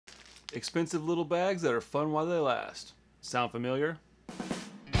Expensive little bags that are fun while they last. Sound familiar?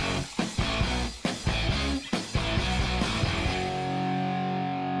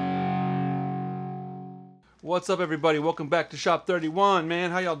 What's up, everybody? Welcome back to Shop 31,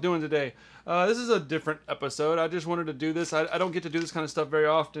 man. How y'all doing today? This is a different episode. I just wanted to do this. I don't get to do this kind of stuff very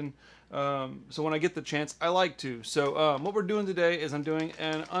often. So when I get the chance, I like to. So what we're doing today is I'm doing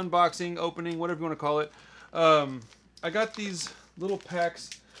an unboxing, opening, whatever you want to call it. I got these little packs.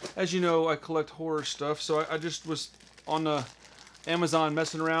 As you know, I collect horror stuff. So I just was on the Amazon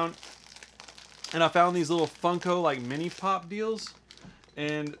messing around, and I found these little Funko like mini pop deals.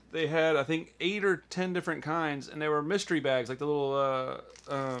 And they had, I think, 8 or 10 different kinds, and they were mystery bags, like the little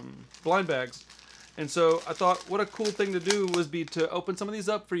blind bags. And so I thought, what a cool thing to do was be to open some of these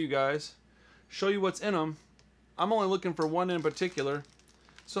up for you guys, show you what's in them. I'm only looking for one in particular,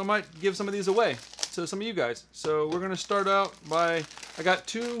 so I might give some of these away to some of you guys. So we're going to start out by, I got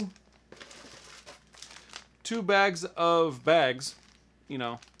two bags of bags, you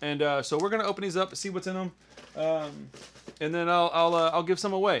know, and so we're going to open these up to see what's in them. And then I'll give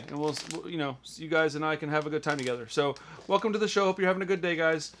some away, and we'll you know, you guys and I can have a good time together. So welcome to the show. Hope you're having a good day,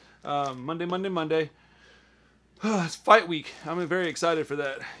 guys. Monday. It's fight week. I'm very excited for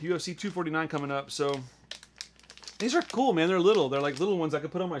that. UFC 249 coming up. So these are cool, man. They're little. They're like little ones I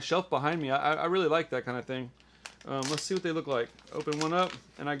could put on my shelf behind me. I really like that kind of thing. Let's see what they look like. Open one up,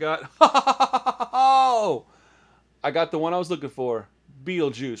 and I got oh, I got the one I was looking for.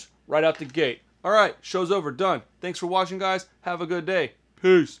 Beetlejuice right out the gate. All right, show's over, done. Thanks for watching, guys. Have a good day.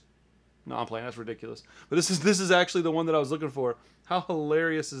 Peace. No, I'm playing. That's ridiculous. But this is actually the one that I was looking for. How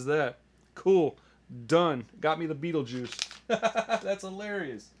hilarious is that? Cool. Done. Got me the Beetlejuice. That's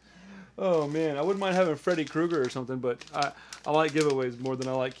hilarious. Oh man, I wouldn't mind having Freddy Krueger or something, but I like giveaways more than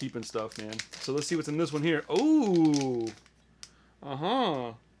I like keeping stuff, man. So let's see what's in this one here. Ooh.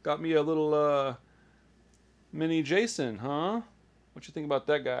 Got me a little mini Jason, huh? What you think about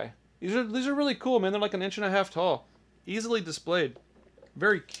that guy? These are really cool, man. They're like 1.5 inches tall. Easily displayed.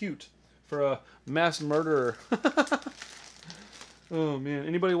 Very cute for a mass murderer. Oh, man.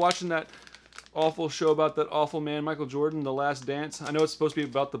 Anybody watching that awful show about that awful man, Michael Jordan, The Last Dance? I know it's supposed to be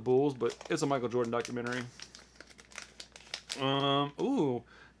about the Bulls, but it's a Michael Jordan documentary. Ooh.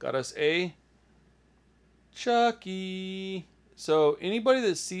 Got us a Chucky. So, anybody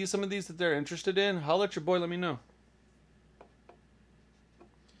that sees some of these that they're interested in, holler at your boy, let me know.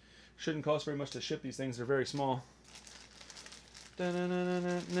 Shouldn't cost very much to ship these things. They're very small. Tequila.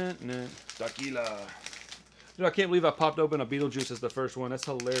 Dude, I can't believe I popped open a Beetlejuice as the first one. That's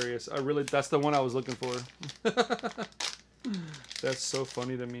hilarious. That's the one I was looking for. That's so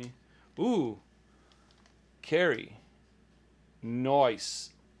funny to me. Ooh. Carrie. Nice.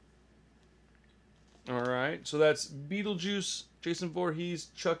 Alright, so that's Beetlejuice, Jason Voorhees,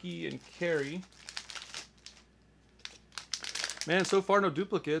 Chucky, and Carrie. Man, so far no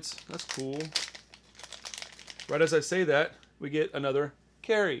duplicates. That's cool. Right as I say that, we get another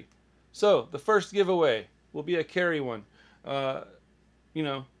Carrie. So, the first giveaway will be a Carrie one. You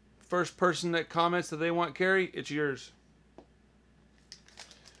know, first person that comments that they want Carrie, it's yours.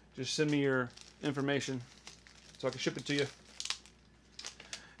 Just send me your information so I can ship it to you.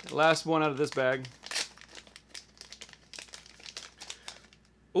 Last one out of this bag.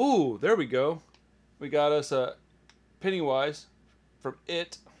 Ooh, there we go. We got us a Pennywise from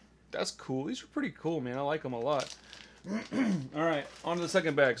It. That's cool. These are pretty cool, man. I like them a lot. All right, on to the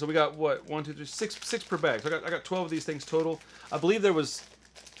second bag. So we got what? 1, 2, 3, 6 per bag. So I got 12 of these things total. I believe there was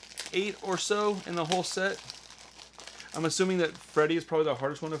 8 or so in the whole set. I'm assuming that Freddy is probably the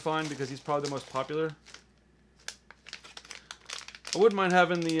hardest one to find because he's probably the most popular. I wouldn't mind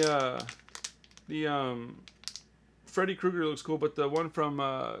having the Freddy Krueger looks cool, but the one from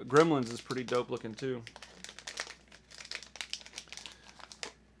Gremlins is pretty dope looking too.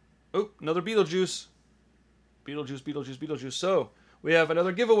 Oh, another Beetlejuice. Beetlejuice. So, we have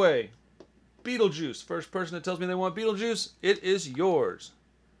another giveaway. Beetlejuice. First person that tells me they want Beetlejuice, it is yours.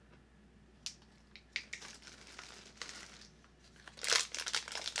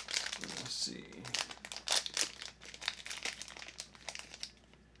 Let's see.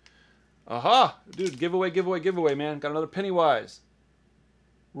 Aha! Dude, giveaway, man. Got another Pennywise.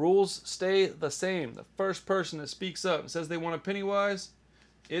 Rules stay the same. The first person that speaks up and says they want a Pennywise,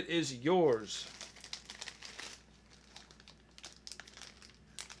 it is yours.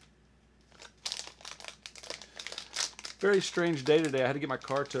 Very strange day today. I had to get my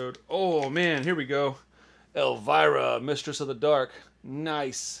car towed. Oh, man. Here we go. Elvira, Mistress of the Dark.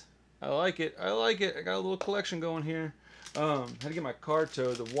 Nice. I like it. I got a little collection going here. Had to get my car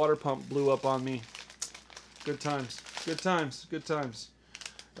towed. The water pump blew up on me. Good times.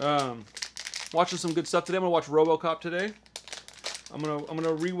 Watching some good stuff today. I'm gonna watch RoboCop today. I'm gonna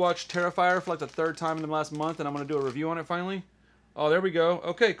rewatch Terrifier for like the 3rd time in the last month, and I'm gonna do a review on it finally. Oh, there we go.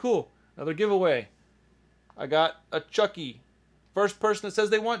 Okay, cool. Another giveaway. I got a Chucky. First person that says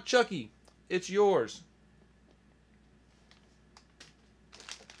they want Chucky, it's yours.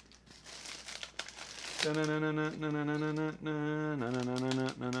 Yeah,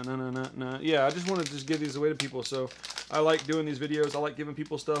 I just want to just give these away to people. So I like doing these videos. I like giving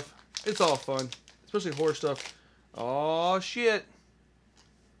people stuff. It's all fun, especially horror stuff. Oh shit!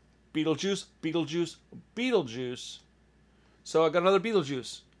 Beetlejuice, Beetlejuice, Beetlejuice. So I got another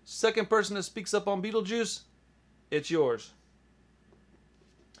Beetlejuice. Second person that speaks up on Beetlejuice, it's yours.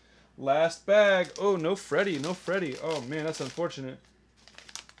 Last bag. Oh, no Freddy, no Freddy. Oh man, that's unfortunate.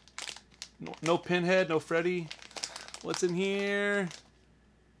 No Pinhead, no Freddy. What's in here?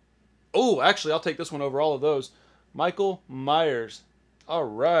 Oh, actually, I'll take this one over all of those. Michael Myers. All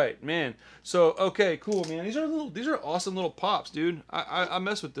right, man. So, okay, cool, man. These are awesome little pops, dude. I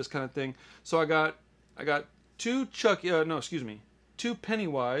mess with this kind of thing. So I got 2 Chucky. No, excuse me. 2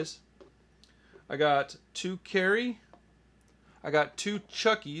 Pennywise. I got 2 Carrie. I got 2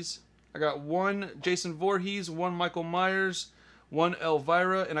 Chuckies. I got 1 Jason Voorhees, 1 Michael Myers, 1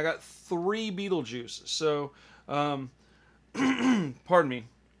 Elvira, and I got 3 Beetlejuice. So, pardon me.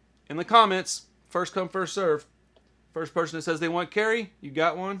 In the comments, first come, first serve. First person that says they want Carrie, you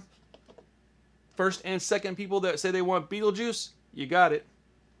got one. First and second people that say they want Beetlejuice, you got it.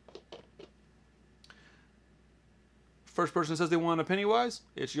 First person that says they want a Pennywise,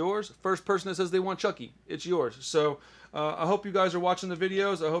 it's yours. First person that says they want Chucky, it's yours. So, I hope you guys are watching the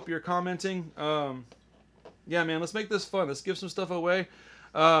videos. I hope you're commenting. Yeah, man, let's make this fun. Let's give some stuff away.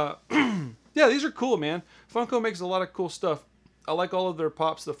 Yeah, these are cool, man. Funko makes a lot of cool stuff. I like all of their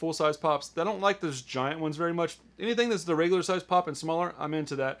pops, the full-size pops. I don't like those giant ones very much. Anything that's the regular size pop and smaller, I'm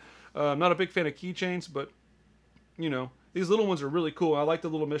into that. I'm not a big fan of keychains, but, you know, these little ones are really cool. I like the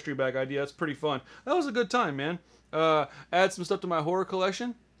little mystery bag idea. It's pretty fun. That was a good time, man. Add some stuff to my horror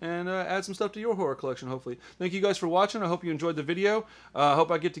collection. And add some stuff to your horror collection, hopefully. Thank you guys for watching. I hope you enjoyed the video. I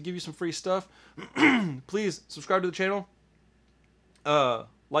hope I get to give you some free stuff. Please subscribe to the channel.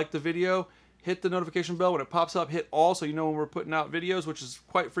 Like the video. Hit the notification bell when it pops up. Hit all so you know when we're putting out videos, which is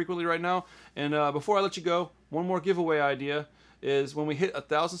quite frequently right now. And before I let you go, one more giveaway idea is when we hit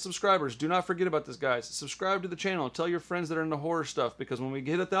 1,000 subscribers, do not forget about this, guys. Subscribe to the channel. Tell your friends that are into horror stuff, because when we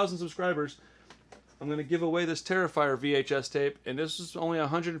hit 1,000 subscribers, I'm going to give away this Terrifier VHS tape, and this is only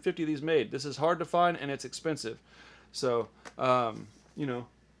 150 of these made. This is hard to find, and it's expensive. So, you know,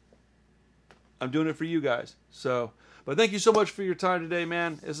 I'm doing it for you guys. So, but thank you so much for your time today,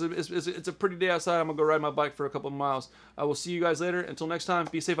 man. It's a pretty day outside. I'm going to go ride my bike for a couple of miles. I will see you guys later. Until next time,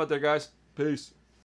 be safe out there, guys. Peace.